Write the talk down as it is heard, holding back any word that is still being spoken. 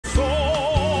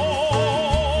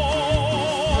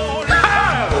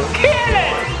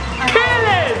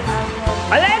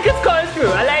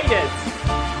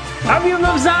you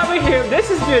observing here? This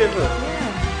is beautiful.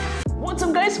 What's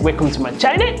up guys, welcome to my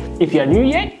channel. If you are new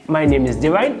here, my name is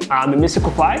Divine. I'm a musical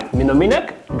choir,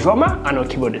 minominak, drummer and a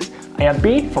keyboardist. I have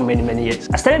been for many years.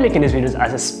 I started making these videos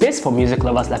as a space for music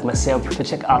lovers like myself to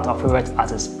check out our favorite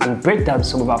artists and break down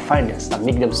some of our findings that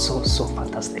make them so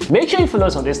fantastic. Make sure you follow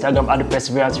us on Instagram at the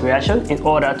Perseverance Reaction in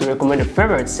order to recommend your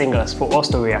favorite singers for us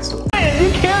to react to. Hey,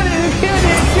 you killed it, you killed it,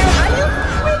 you killed it. Are you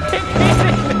freaking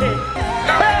kidding me?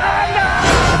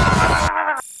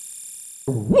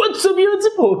 What's up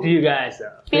YouTube? Hope you guys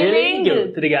are feeling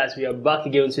good. Today guys, we are back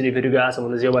again to the video guys. I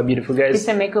want to see my beautiful guys. It's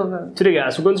a makeover. Today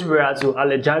guys, we're going to react to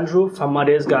Alejandro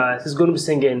Fernández guys. He's going to be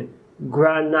singing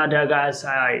Granada guys.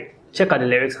 I check out the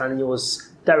lyrics and he was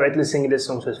directly singing this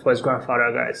song for his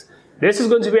grandfather guys. This is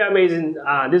going to be amazing.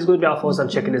 This is going to be our first time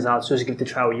checking this out, so just give it a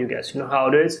try with you guys. You know how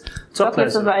it is. Talk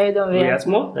less. React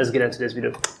more. Let's get into this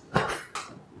video.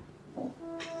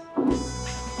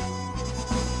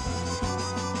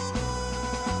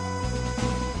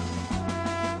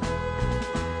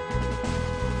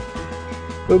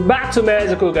 We're back to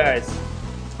Mexico, guys.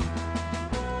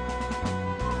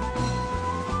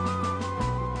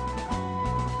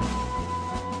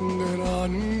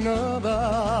 Granada,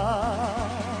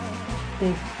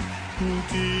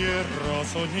 tierra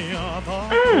soñada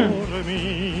por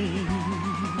mí.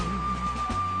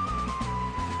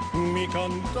 Mi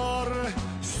cantar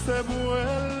se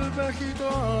vuelve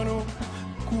gitano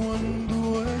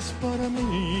cuando es para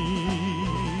mí.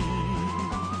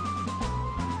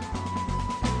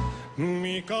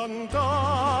 Mi cantar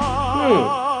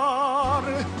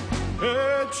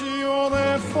hecho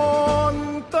de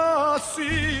fantasía.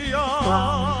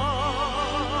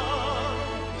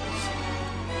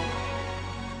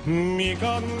 Mi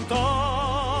cantar.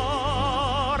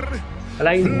 I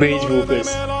like the bass vocals.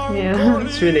 Yeah,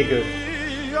 it's really good.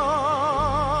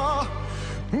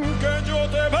 Que yo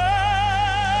te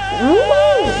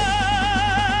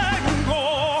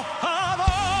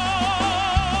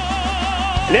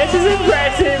This is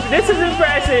impressive. This is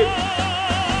impressive.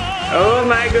 Oh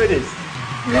my goodness.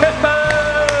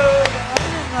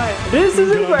 This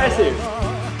is impressive.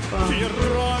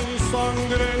 Tierra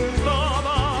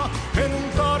ensangrentada en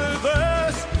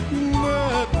tardes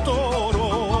de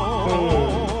toros.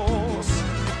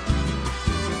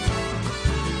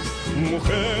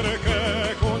 Mujer que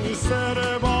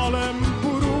conserva el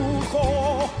embrujo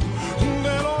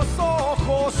de los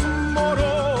ojos moros.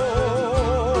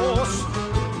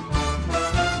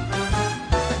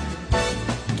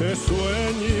 Te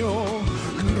sueño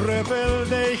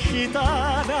rebelde y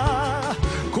gitana,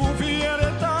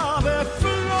 cubierta de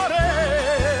flores,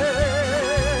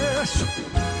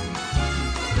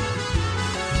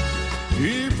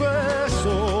 y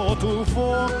beso tu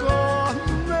boca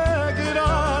de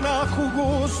grana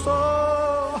jugosa,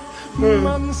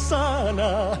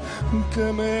 manzana que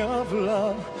me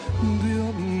habla de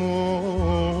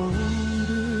amor.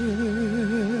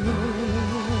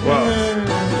 Wow.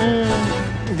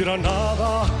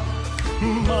 Granada,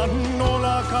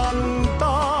 manola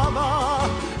cantada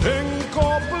en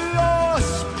coplas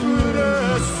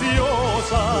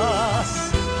preciosas.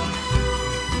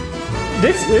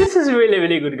 This is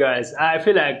really good guys. I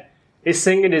feel like he's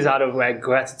singing this out of like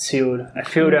gratitude. I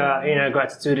feel the inner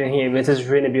gratitude in him. It is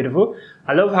really beautiful.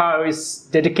 I love how he's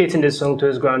dedicating this song to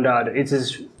his granddad. It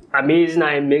is amazing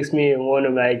and it makes me want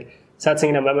to like start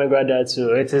singing about my granddad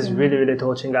too. It is really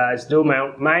touching guys. Though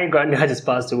my granddad just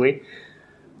passed away,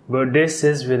 but this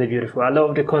is really beautiful. I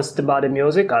love the concept about the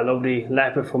music. I love the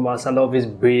live performance. I love his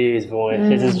bass voice.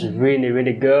 It is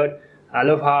really good. I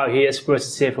love how he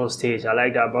expresses himself on stage. I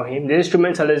like that about him. The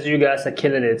instrumentalists, you guys are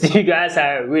killing it. You guys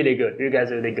are really good. You guys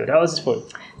are really good. How was it for you?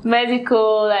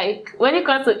 medical, like when it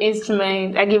comes to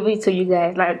instrument, I give it to you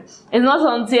guys. Like it's not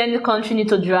something any country need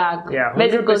to drag. Yeah, 100%.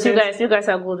 Medical, you guys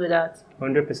are good with that.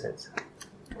 100%.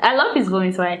 I love his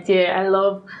voice right here. I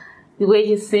love the way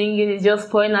he's singing. He's just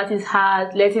pouring out his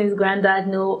heart, letting his granddad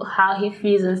know how he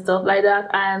feels and stuff like that.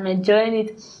 I'm enjoying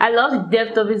it. I love the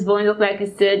depth of his voice. Like he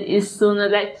said, it's sooner.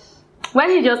 Like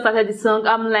when he just started the song,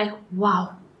 I'm like,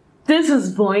 wow, this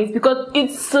is voice, because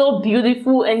it's so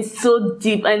beautiful and so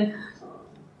deep, and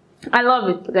I love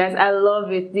it, guys. I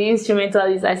love it. The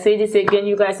instrumentalist, I say this again,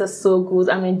 you guys are so good.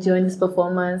 I'm enjoying this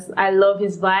performance. I love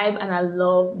his vibe and I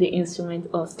love the instrument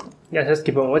also. Yeah, just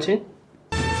keep on watching.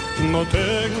 No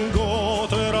tengo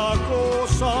otra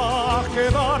cosa que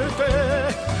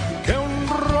darte que un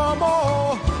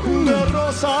ramo de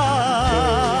rosas.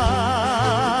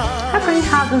 How can you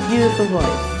have this beautiful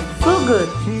voice? So good.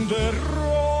 De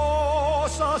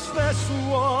rosas de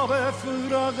suave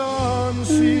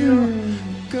fragancia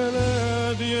que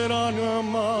le dieran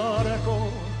amargo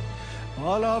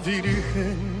a la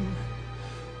Virgen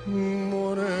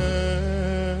morena.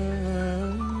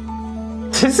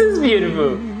 This is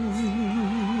beautiful.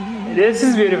 This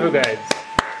is beautiful, guys.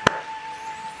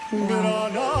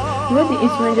 Granada. Where the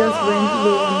instrument just went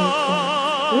low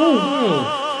on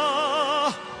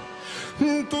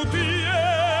Tu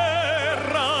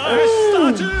tierra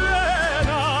está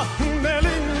llena de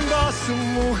lindas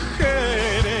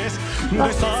mujeres,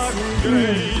 de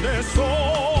sangre y de sol.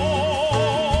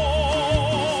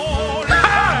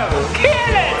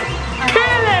 Kill it!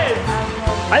 Kill it!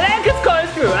 I like his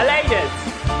culture. I like it.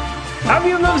 Have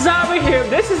you observed him?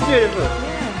 This is beautiful.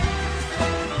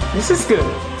 This is good.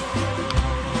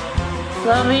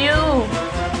 Love you.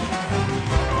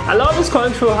 I love his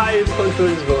control, how he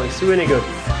controls his voice. Really good.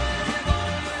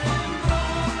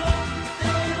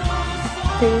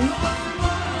 See?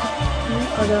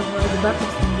 Other voice, the back of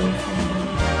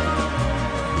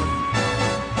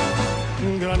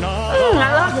Granada, I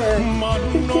love it.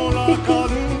 Manola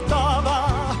cantada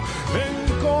en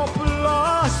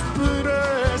coplas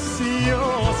preciosas.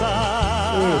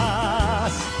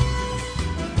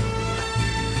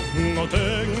 No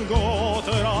tengo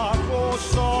otra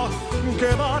cosa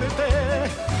que darte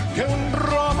que un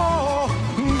ramo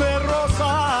de rosas.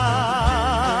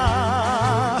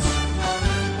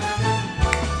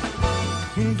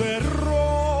 De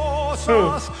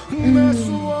rosas de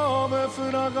suave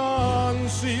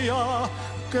fragancia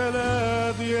que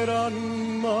le dieran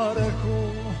marco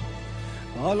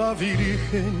a la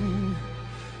Virgen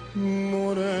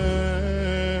morena.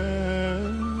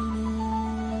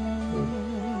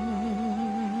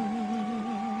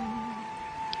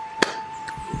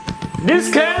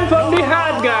 This came from the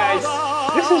heart, guys.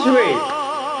 This is great.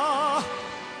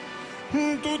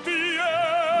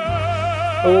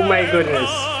 Oh my goodness.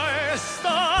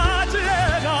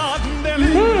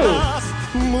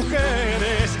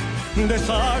 Mujeres de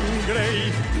sangre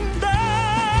y de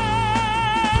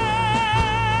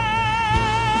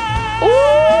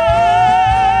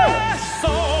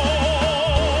sol.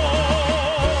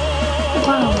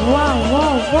 Wow, wow,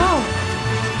 wow, wow.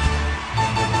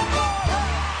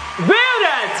 Build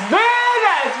it!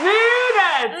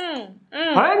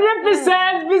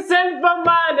 100%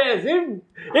 Fernandez.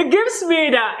 It gives me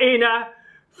that inner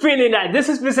feeling that this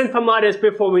is Vicente Fernandez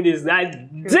performing this. That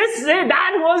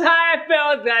was how I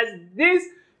felt. That this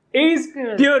is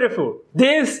beautiful.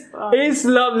 This is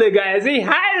lovely, guys. He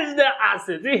has the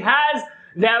assets. He has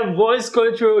that voice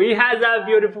control. He has that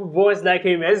beautiful voice like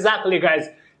him. Exactly, guys.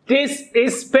 This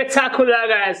is spectacular,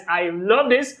 guys. I love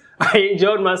this. I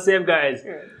enjoyed myself, guys.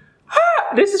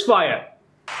 This is fire.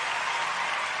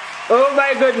 Oh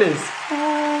my goodness.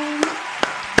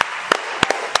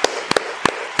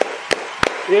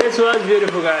 This was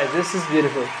beautiful, guys. This is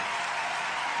beautiful.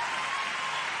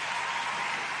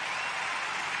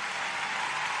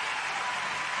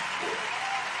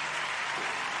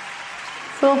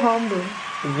 So humble.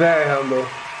 Very humble.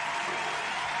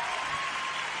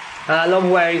 And I love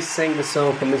where he sang the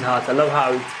song from his heart. I love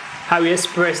how he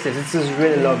expressed it. This is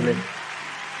really lovely.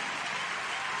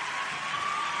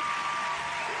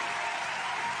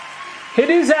 He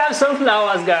deserves some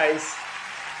flowers, guys.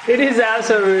 He deserves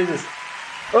some roses.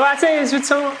 Oh, I think it's with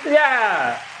some,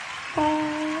 yeah.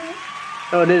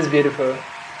 Oh, this is beautiful.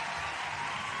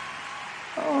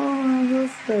 Oh,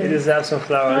 that's good. He deserves some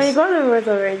flowers. Oh, you got the words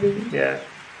already. Yeah.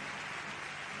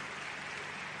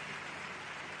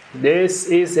 This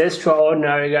is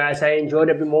extraordinary, guys. I enjoyed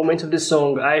every moment of the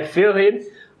song. I feel it.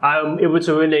 I'm able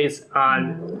to relate,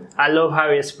 and I love how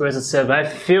he expresses himself. I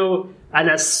feel and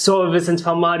I saw Vicente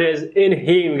Fernandez in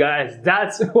him, guys.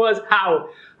 That was how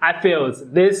I felt.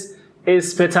 This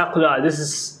is spectacular. This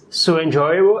is so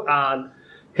enjoyable, and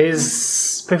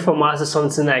his performance is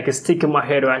something like it's sticking in my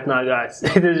head right now, guys.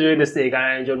 It is really stick, and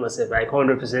I enjoyed myself like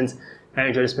 100%. I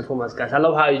enjoyed this performance, guys. I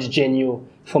love how it's genuine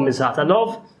from his heart. I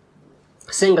love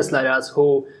singers like that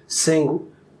who sing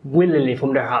willingly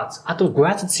from their hearts, out of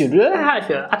gratitude. Really how I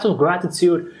feel. Out of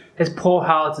gratitude, his pour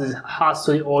out his heart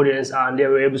to the audience, and they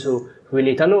were able to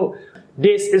relate. I know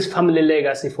this is family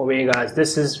legacy for me, guys.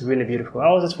 This is really beautiful.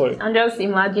 How was it for you? And just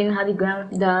imagine how the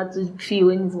granddad would feel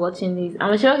when he's watching this.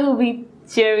 I'm sure he'll be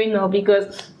cheering up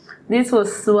because this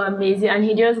was so amazing, and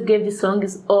he just gave the song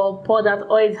his all, poured out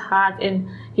all his heart, and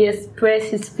he expressed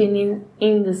his feelings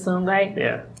in the song, right?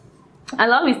 Yeah. I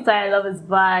love his style, I love his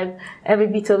vibe. Every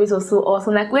bit of it was so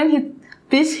awesome. Like when he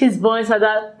pitched his voice at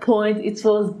that point, it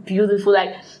was beautiful.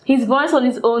 Like his voice on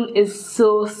its own is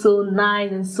so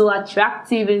nice and so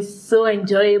attractive and so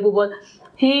enjoyable. But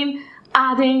him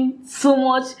adding so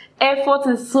much effort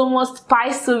and so much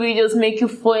spice to it just make you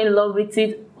fall in love with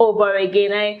it over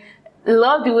again.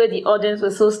 love the way the audience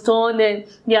was so stoned and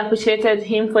they appreciated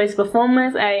him for his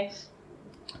performance. I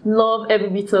love every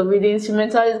bit of it. The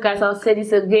instrumentalists, guys, I'll say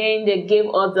this again, they gave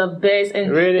us the best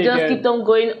and really just kept on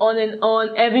going on and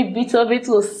on. Every bit of it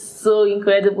was so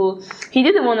incredible. He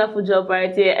did a wonderful job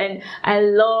right there, and I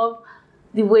love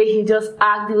the way he just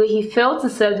acted, the way he felt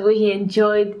himself, the way he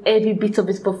enjoyed every bit of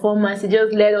his performance. He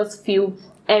just let us feel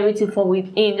everything from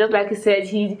within. Just like he said,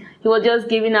 he was just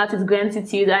giving out his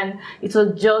gratitude, and it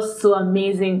was just so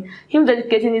amazing. Him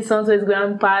dedicating his song to his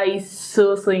grandpa is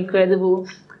so incredible.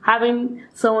 Having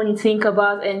someone you think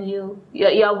about and you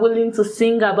are willing to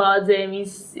sing about them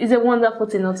is a wonderful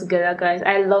thing altogether, guys.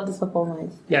 I love this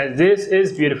performance. Yeah, this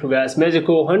is beautiful, guys.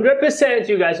 Magical, 100%.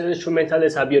 You guys,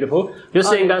 instrumentalists are beautiful. Your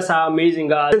singers are amazing,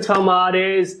 guys.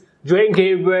 Fernandez, Drake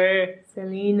Gabriel,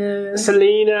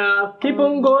 Selena, keep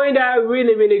on going. They're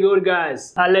really good,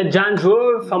 guys.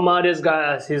 Alejandro Fernández,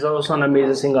 guys, he's also an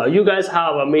amazing singer. You guys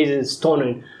have amazing,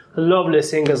 stunning, lovely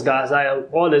singers, guys. I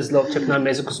always love checking out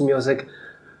Mexico's music.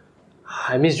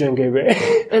 I miss Drake Gabriel.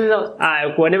 A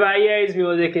lot. Whenever I hear his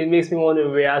music, it makes me want to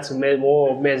react to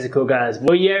more of Mexico, guys.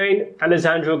 But hearing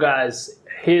Alejandro, guys,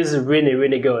 he's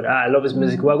really good. I love his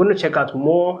music. We're going to check out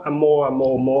more and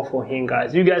more for him,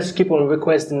 guys. You guys keep on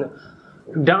requesting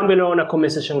down below in the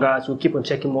comment section, guys. We'll keep on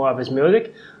checking more of his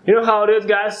music. You know how it is,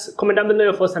 guys. Comment down below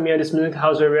your first time hearing this music.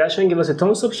 How's your reaction? Give us a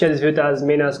thumbs up. Share this video as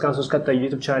many as can. Subscribe to our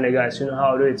YouTube channel, guys. You know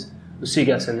how it is. We'll see you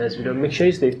guys in the next video. Make sure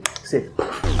you stay safe.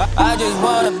 I just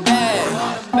want a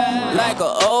bag, like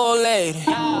an old lady.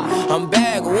 I'm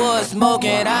backwoods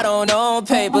smoking, I don't own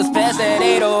papers, pass that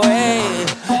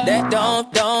 808. That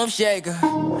don't shake her.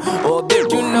 Oh,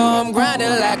 bitch, you know I'm grinding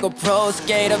like a pro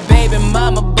skater. Baby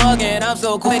mama bugging, I'm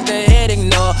so quick to hit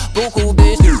ignore. Buku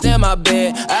bitches in my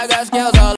bed, I got scales all